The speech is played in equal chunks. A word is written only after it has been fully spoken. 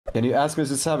Can you ask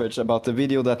Mr. Savage about the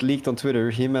video that leaked on Twitter?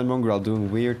 Him and Mongrel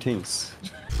doing weird things.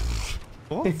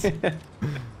 What?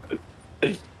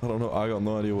 I don't know. I got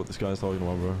no idea what this guy's talking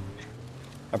about, bro.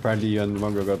 Apparently you and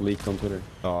Mongrel got leaked on Twitter.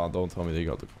 Oh, don't tell me they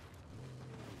got the...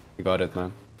 You got it,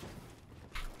 man.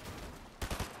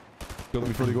 Kill them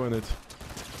before they go in it.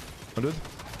 I'm dead.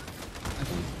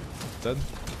 Dead.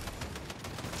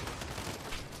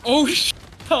 Oh sh!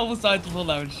 Almost died to full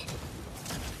damage.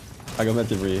 I got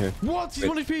Meti for you here. What? He's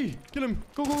 1 HP. Kill him.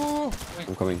 Go, go, go, go.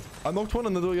 I'm coming. I knocked one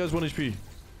and the other guy's 1 HP.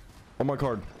 On my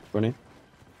card. 20.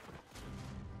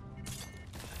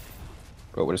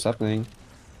 Bro, what is happening?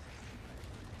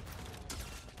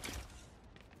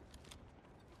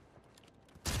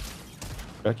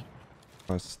 Back.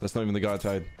 Nice. That's not even the guy I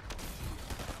tied.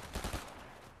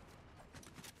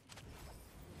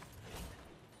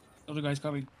 Other guy's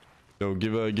coming. Yo,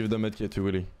 give them medkit to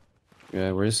Willy.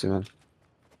 Yeah, where is he, man?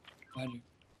 Behind you.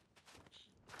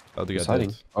 Oh, the He's guy hiding.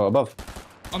 dead. Oh, above.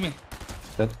 On me.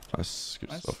 Dead. Nice. Good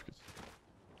Nice. stuff. Good.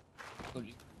 Told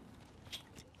you.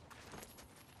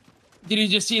 Did you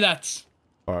just see that?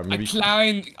 Alright, maybe...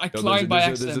 I climbed by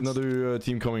accident. There's another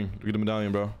team coming. Look at the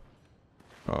medallion, bro.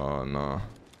 Oh, no.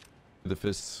 The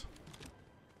fists.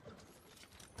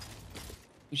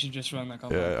 We should just run that.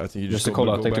 Yeah, I think you Just just the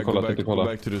cola, take the cola, take the cola.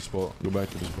 Go back to the spot. Go back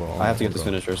to the spot. I have to get this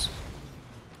finishers.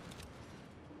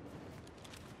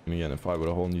 Gonna get in a fight with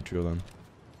a whole new trio then.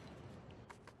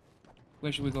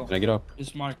 Where should we go? Can I get up?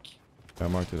 Just mark. Yeah, I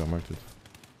marked it. I marked it.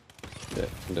 Yeah,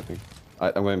 I'm dipping.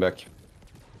 I'm going back.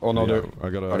 Oh no, Yeah,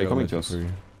 they're... Are they coming to us?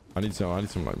 I need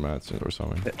some like mats or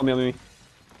something. On me, on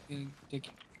me. Take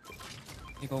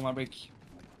all my brick.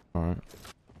 Alright.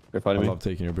 They're I fighting me. love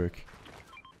taking your brick.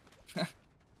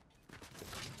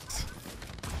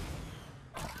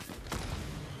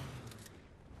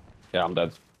 Yeah, I'm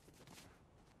dead.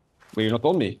 Wait, you're not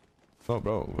on me? Oh,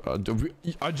 bro. I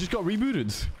just got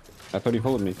rebooted. I thought you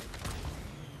followed me.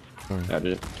 Sorry. Yeah, I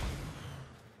did.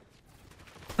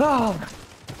 Ah!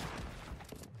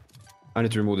 I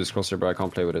need to remove this crosshair, but I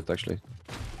can't play with it, actually.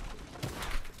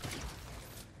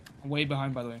 I'm way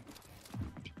behind, by the way.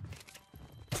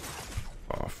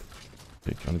 Oh,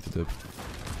 pick. I need to dip.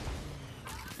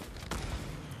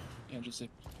 Yeah, just zip.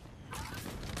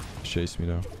 Chase me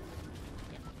now.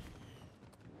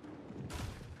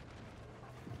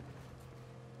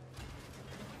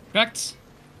 Cracked.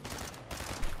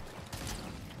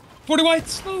 40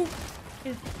 whites. No.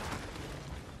 Come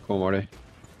on, Marty.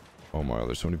 Oh my god,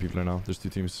 there's so many people there now. There's 2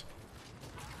 teams.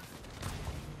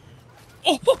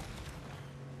 Oh.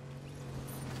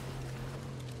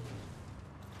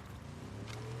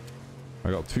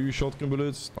 I got 2 shotgun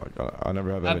bullets. Like, I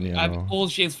never have any I ammo. have all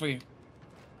shields for you.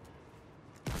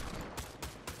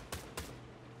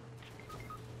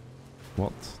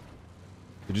 What?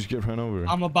 You just get ran over.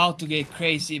 I'm about to get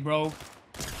crazy, bro.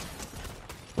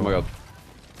 Oh my god.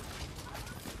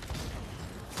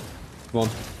 Come on.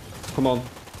 Come on.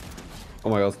 Oh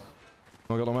my god.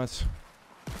 Oh my god, no mats.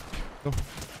 No.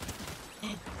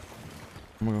 Oh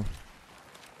my god.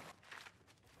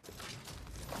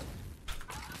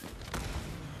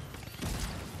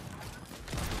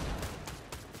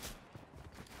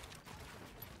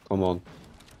 Come on.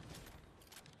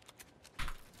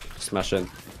 Smash in.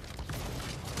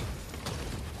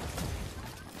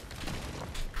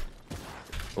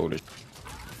 Holy sh...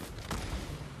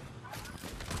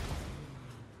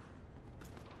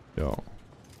 Yo.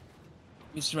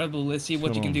 Mr. Red Bull, let's see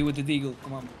what you can do with the Deagle.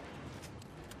 Come on.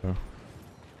 Yeah.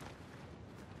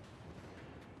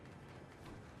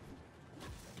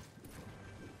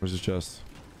 Where's his chest?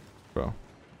 Bro.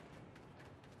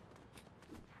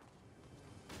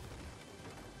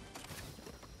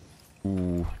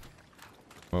 Ooh.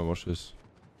 Oh, watch this.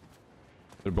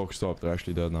 They're boxed up. They're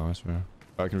actually dead now, I swear.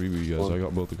 I can reboot you guys. I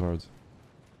got both the cards.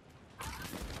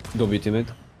 Don't be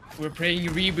timid. We're playing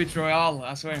Reboot Royale,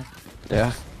 I swear.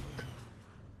 Yeah.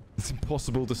 It's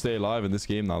impossible to stay alive in this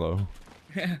game now, though.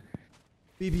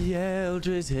 BBL,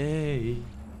 just hey.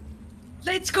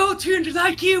 Let's go 200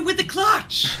 IQ with the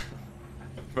clutch!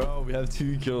 Bro, we have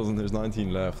 2 kills and there's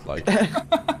 19 left. Like,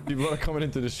 people that are coming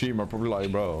into the stream are probably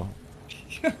like, bro,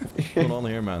 what's going on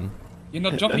here, man? You're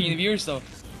not dropping any viewers though.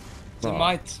 So No, it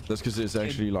might. that's because it's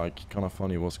actually like kind of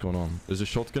funny what's going on. There's a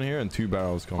shotgun here and 2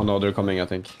 barrels coming. Oh no, they're coming, I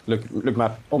think. Look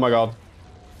map. Oh my god.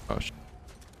 Oh, you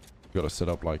gotta set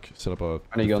up a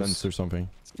Any guns? defense or something.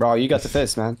 Bro, you got the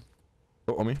fist, man.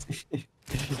 Oh, on me?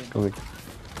 Coming.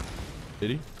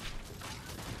 80?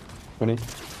 20.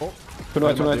 Oh, 29,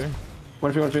 right 29. here.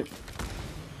 1-3.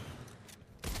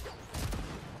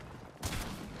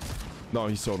 No,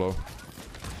 he's so low.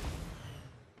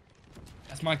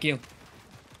 That's my kill.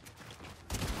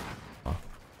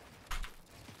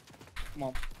 Come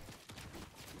on.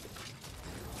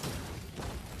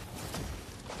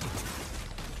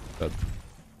 Dead.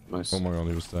 Nice. Oh my god,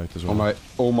 he was stacked as well.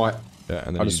 Oh my. Yeah,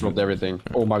 and then I just dropped everything.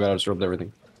 Oh my god, I just dropped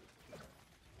everything.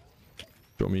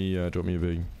 Drop me a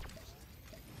big.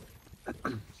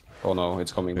 Oh no,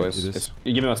 it's coming, Wait, boys. it is?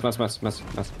 You give me mass.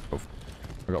 Oh,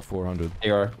 I got 400.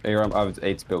 AR, I have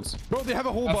 8 builds. Bro, they have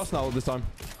a whole bus now this time.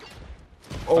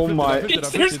 Oh I my. flipped it, I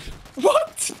There's- flipped it.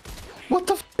 What? What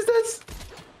the f is this?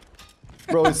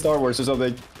 Bro, it's Star Wars or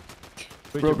something.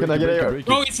 Break Bro, it, can break I it, get break it, air? break it.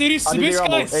 Bro, it's serious I need abyss, air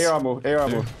ammo, guys. air ammo, air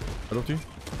ammo. I dropped you.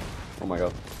 Oh my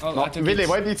god. Oh, No, I took Willy, it.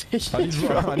 why did you take I need it?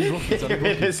 rockets, I need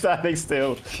rockets. It's standing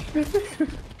still.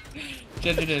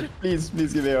 Gender did. Please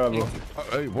give me air ammo.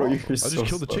 Hey, Bro, what? you're I just so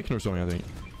killed the slow. chicken or something, I think.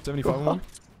 75 on one.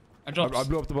 I dropped. I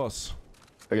blew up the bus.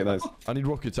 Okay, nice. I need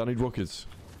rockets, I need rockets.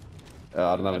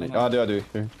 I don't have any. I do.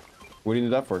 Here. What do you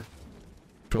need that for?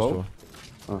 Crossbow.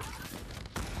 Yeah,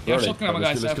 Where are they? shotgun ammo,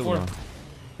 Let's guys. I have kill 4. them now.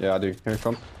 Yeah, I do. Here,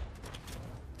 come.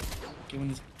 Okay, when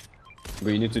this-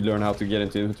 But you need to learn how to get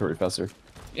into inventory faster.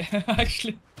 Yeah,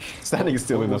 actually. Standing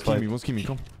still in the What's Kimi? fight. What's Kimi?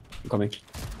 Come. I'm coming.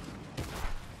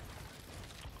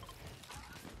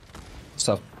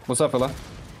 What's up, fella?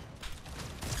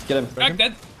 Get him. Crack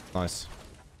dead. Nice.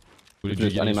 What did Good,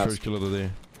 you get I need his mats. first kill of the day?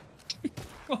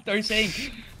 What are you saying?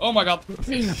 Oh my god.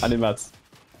 I need mats.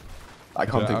 I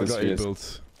can't take I've this got 8 serious.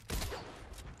 builds.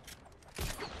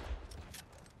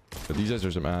 But these guys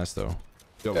are some ass though.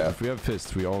 Yo, Yeah. if we have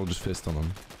fists, we all just fist on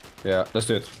them. Yeah, let's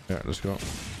do it. Yeah, let's go.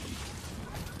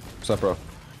 What's up, bro?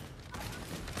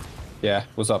 Yeah,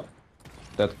 what's up?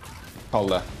 That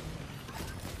Paula.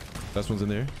 Last one's in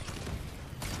there.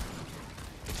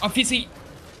 I'm fizzy.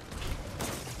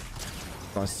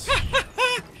 Nice.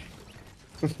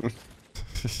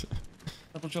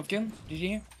 Double shotgun.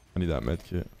 GG. I need that med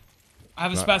kit. I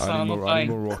have a I spaz now, need I'm not more, I need dying.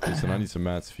 more rockets and I need some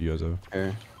mats for you guys though.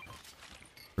 Here,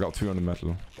 I got 200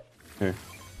 metal. here.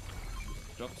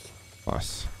 Dropped.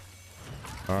 Nice.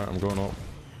 Alright, I'm going up.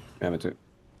 Yeah, me too.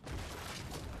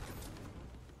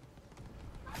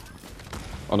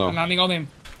 Oh I'm no. landing on him.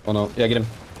 Oh no. Yeah, get him.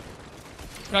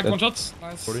 Crack Dead. one shot.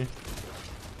 Nice. 40.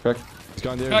 Crack. This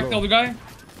guy in there Crack as the well. other guy.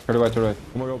 Turn right, turn right.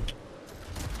 Oh my god.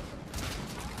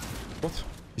 What?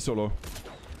 He's so low.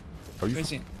 Are you? Where is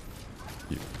he?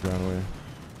 He ran away.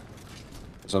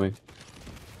 It's on me.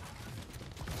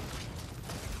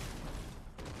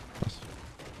 Nice.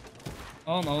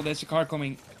 Oh no, there's a car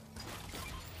coming.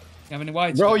 You have any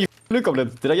whites? Bro, you look up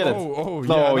it. Did I get it? Oh,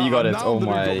 No, yeah, you got it. now Oh the loot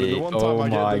my- goblin. The one time oh I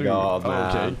get my the loot. god, Oh,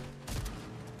 man. okay.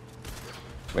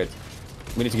 Wait.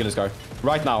 We need to kill this car.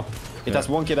 Right now. It Yeah. has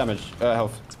 1k damage.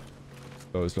 Health.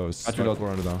 Low, it's low. It's That's like reload.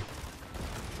 400 now.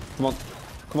 Come on.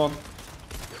 Come on.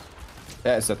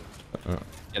 Yeah, it's it. Uh,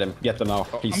 Get him. Get them now,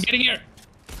 please. I'm getting here.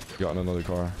 got in another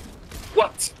car.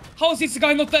 What? How is this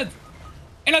guy not dead?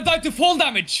 And I died to fall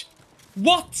damage.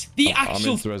 What? The I'm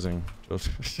actual... in stressing. Just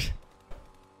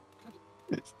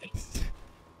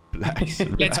relax,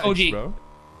 Let's go, relax, G. bro.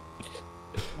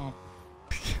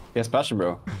 He has passion,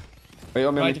 bro. Wait,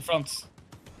 on me. Right in front.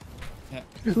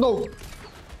 No!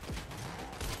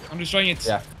 I'm destroying it.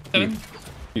 Yeah. 7.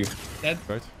 You. Dead.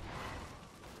 Right?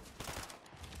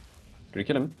 Did you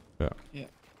kill him? Yeah. Yeah.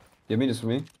 You mean this for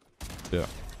me? Yeah.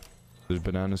 There's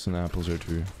bananas and apples there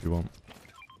too, if you want.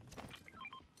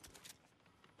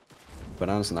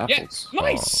 Bananas and Yeah. apples.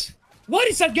 Nice. What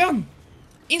is that gun?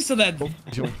 Insta dead.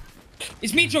 Yo,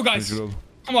 It's Metro, guys. reload.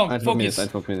 Come on, 9 minutes,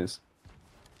 focus. 9 minutes.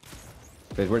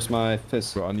 Wait, where's my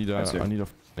fist? Bro, I need That's here. a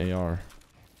f***ing AR.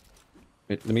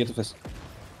 Wait, let me get the fist.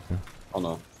 Yeah. Oh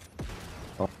no.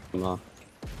 Oh no.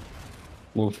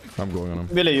 Move. I'm going on him.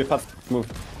 Billy, you fast. Move.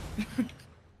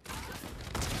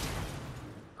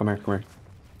 Come here, come here.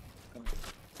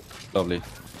 Lovely.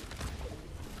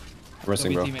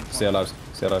 Resting, bro. Lovely teammate. Stay alive.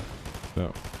 Stay alive.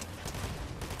 Yeah.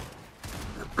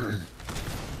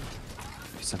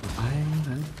 He's an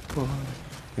island boy.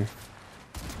 Here.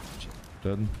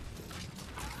 Dead.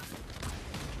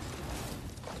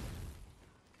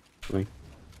 Coming.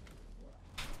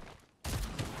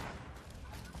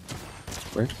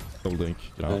 Where? Double dink.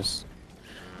 Get out. Nice.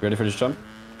 Ready for this jump?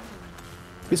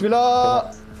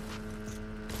 Bismillah!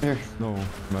 Here. No,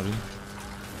 imagine.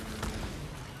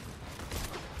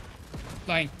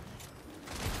 Flying.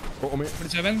 Oh, me.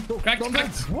 47. Cracked, I'm dead.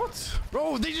 cracked. What?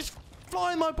 Bro, they just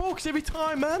fly in my box every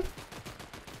time, man.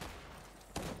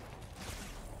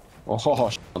 Oh,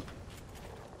 shit.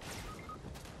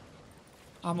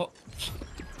 I'm up. It's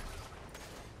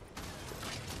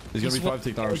gonna He's be 5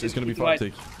 tick now. what- It's gonna be 5 right.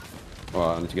 tick. Oh,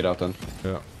 I need to get out then.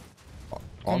 Yeah.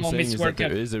 All I'm on, saying miss is that there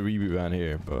workout. is a reboot van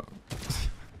here, but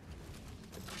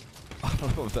I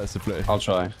don't know if that's the play. I'll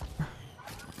try.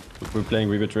 We're playing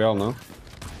Reboot Real now.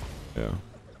 Yeah.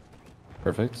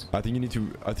 Perfect. I think you need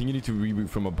to reboot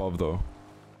from above though.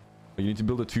 Like, you need to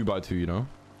build a 2x2, you know?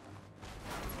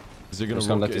 Because they're Just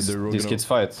gonna gonna let these kids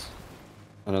fight.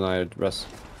 And then I rest.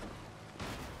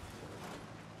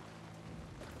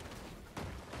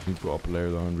 You need to go up a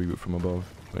layer though and reboot from above.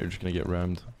 Or you're just gonna get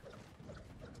rammed.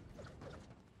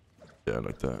 Yeah,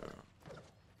 like that.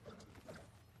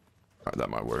 Alright, that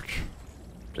might work.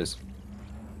 Please.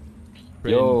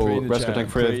 Pray Yo, in the rescue chat, tank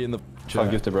pray free. in the 5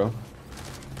 chat. gifted, bro.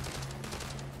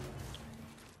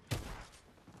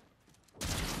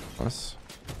 Nice.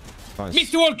 Nice.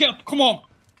 Missed the World Cup. Come on.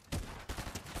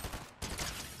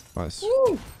 Nice.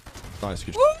 Woo. Nice.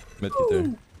 Good. Woo. Medkit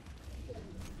there.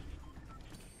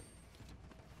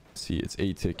 See, it's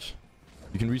a tick.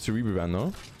 You can reach the reboot van,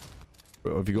 no?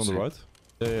 Or have you gone on the right?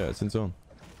 Yeah, yeah, it's in zone.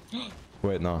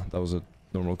 Wait, nah, that was a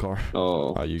normal car.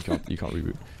 Oh. Ah, you can't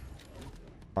reboot.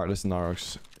 Alright, listen,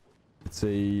 Narox. It's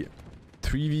a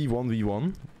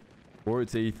 3v1v1 or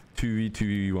it's a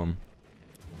 2v2v1.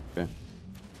 Okay.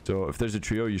 So if there's a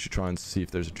trio, you should try and see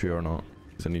if there's a trio or not.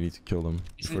 Because then you need to kill them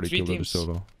before they kill the other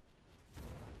solo.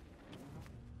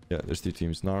 Yeah, there's 2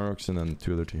 teams. Narox and then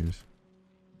 2 other teams.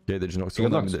 Okay, there's no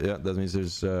solo. Yeah, that means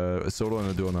there's a solo and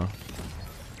a duo now.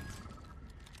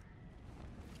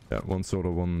 Yeah, 1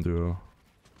 solo, 1 duo.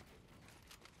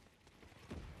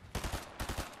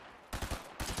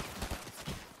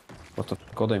 What the?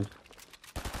 Got him.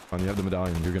 And you have the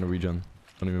medallion, you're gonna regen.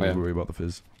 Don't even worry about the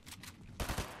fizz.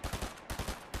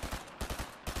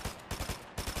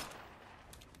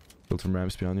 Built from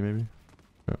ramps behind you, maybe?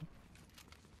 Yeah.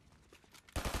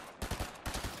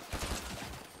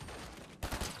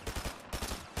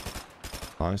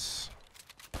 Nice.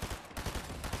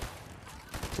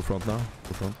 Go front now.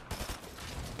 Go front.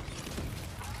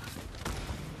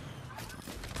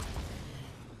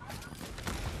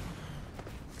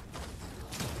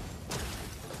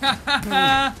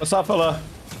 What's up, fella?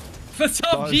 What's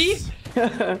up, G?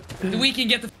 Nice. We can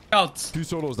get the f out. 2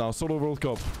 solos now. Solo World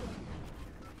Cup.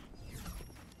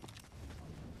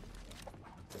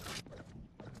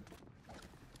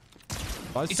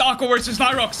 Nice. It's Aqua versus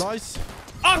Nyrox. Nice.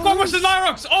 Aqua versus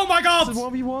Nyrox. Oh my god. This is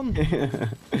 1v1.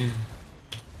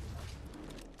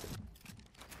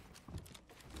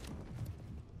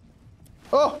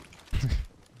 Oh!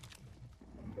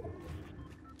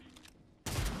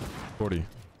 40.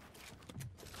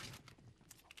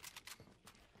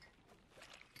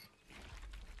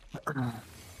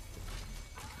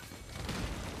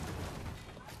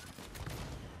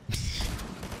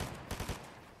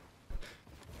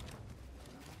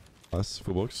 Nice,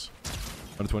 full box.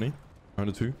 120,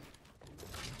 102.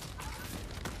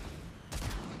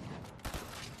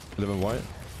 11 white.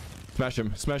 Smash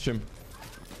him, smash him.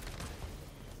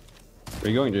 Where are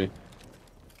you going, G?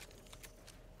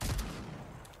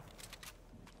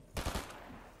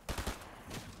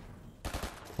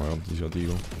 Wow, he's got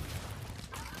Deagle.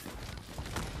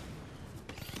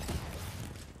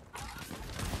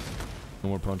 No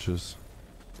more punches.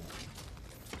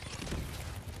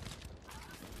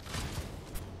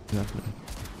 Yeah.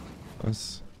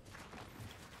 Nice.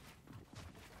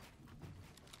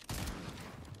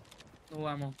 No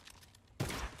ammo.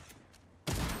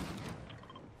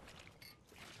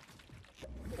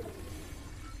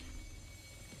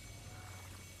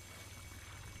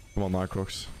 Come on,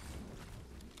 Nycrox.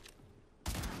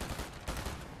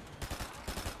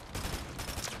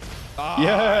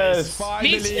 Yes!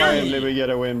 Finally! Finally we get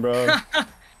a win, bro.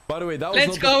 By the way, that was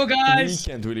Let's not go, the guys!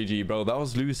 weekend, Willie G, bro. That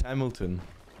was Lewis Hamilton.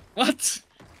 What?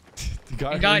 The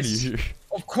guy Hey, guys. earlier.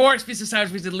 Of course, Mr.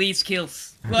 Savage with the least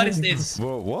kills. What is this?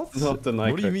 Whoa, what? Not the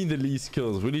What do you Nycrox. mean the least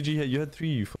kills? Willie G, you had 3.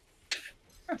 You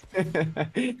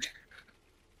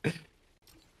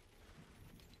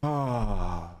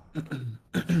Ah.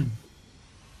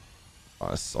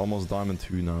 It's almost diamond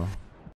 2 now.